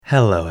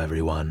Hello,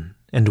 everyone,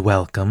 and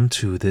welcome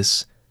to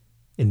this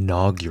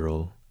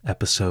inaugural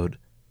episode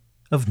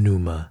of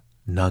Pneuma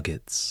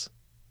Nuggets.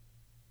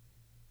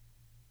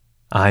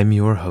 I'm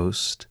your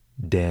host,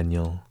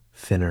 Daniel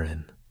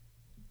Finneran.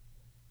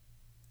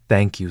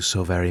 Thank you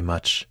so very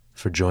much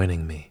for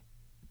joining me.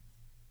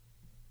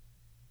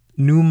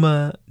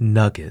 Pneuma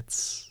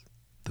Nuggets,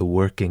 the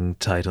working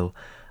title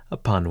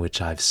upon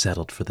which I've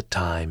settled for the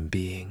time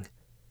being,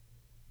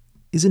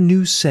 is a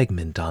new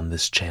segment on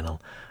this channel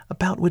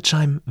about which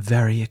I'm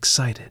very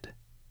excited.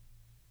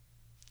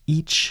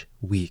 Each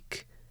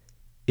week,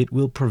 it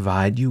will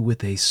provide you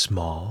with a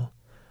small,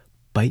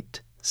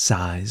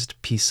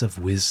 bite-sized piece of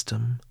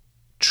wisdom,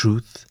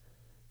 truth,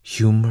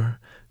 humor,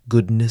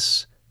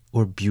 goodness,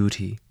 or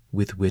beauty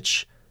with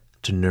which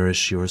to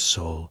nourish your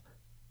soul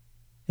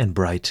and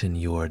brighten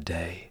your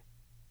day.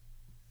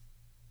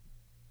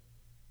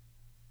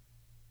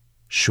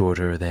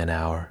 Shorter than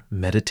our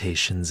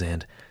meditations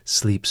and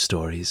sleep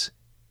stories,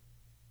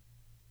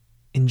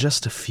 in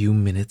just a few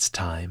minutes'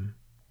 time,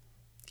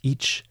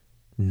 each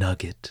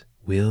nugget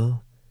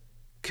will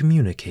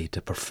communicate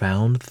a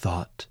profound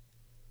thought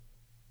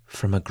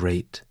from a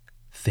great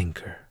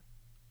thinker.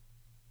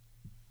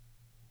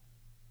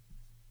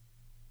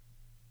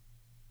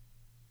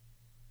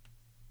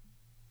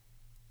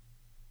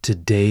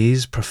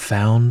 Today's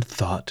profound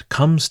thought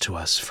comes to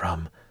us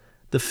from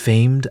the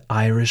famed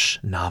Irish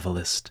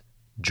novelist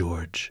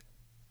George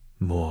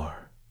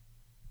Moore.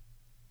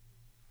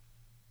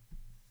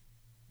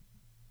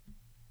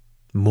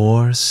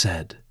 Moore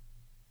said,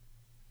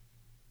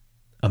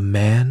 "A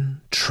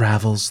man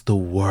travels the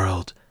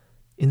world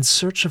in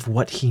search of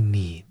what he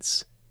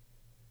needs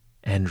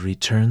and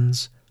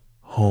returns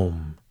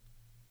home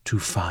to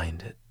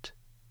find it."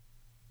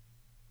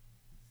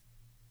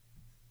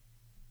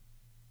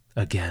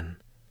 Again,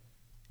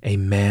 a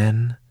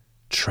man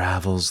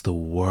travels the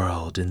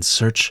world in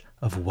search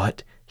of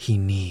what he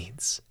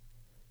needs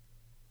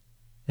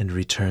and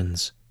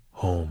returns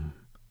home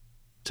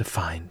to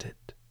find it.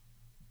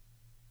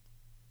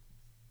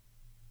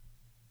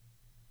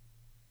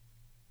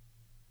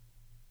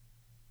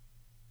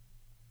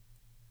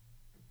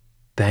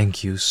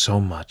 Thank you so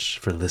much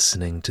for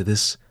listening to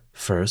this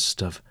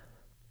first of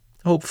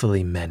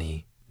hopefully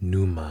many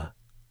Pneuma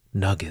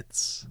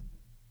Nuggets.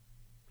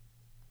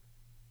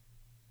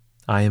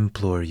 I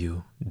implore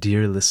you,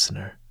 dear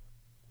listener,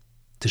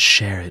 to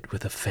share it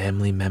with a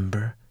family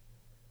member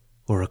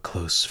or a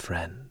close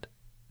friend.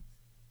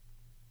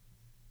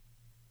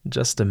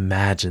 Just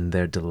imagine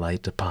their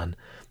delight upon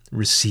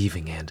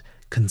receiving and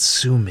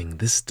consuming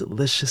this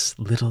delicious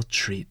little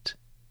treat,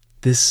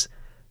 this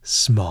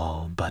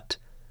small but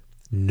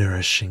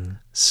nourishing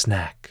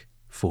snack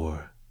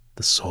for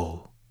the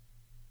soul.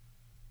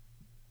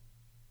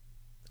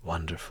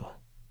 Wonderful.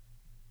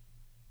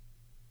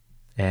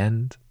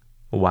 And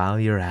while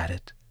you're at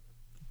it,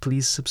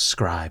 please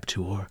subscribe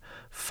to or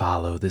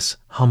follow this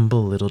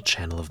humble little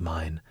channel of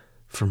mine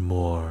for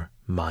more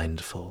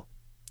mindful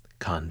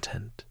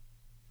content.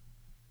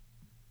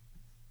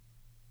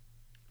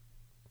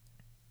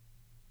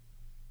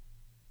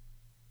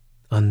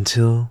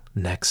 Until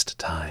next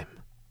time,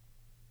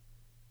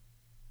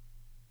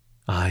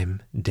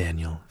 I'm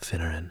Daniel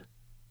Finneran.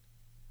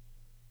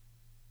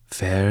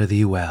 Fare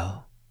thee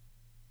well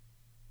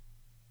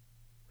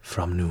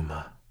from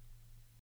Pneuma.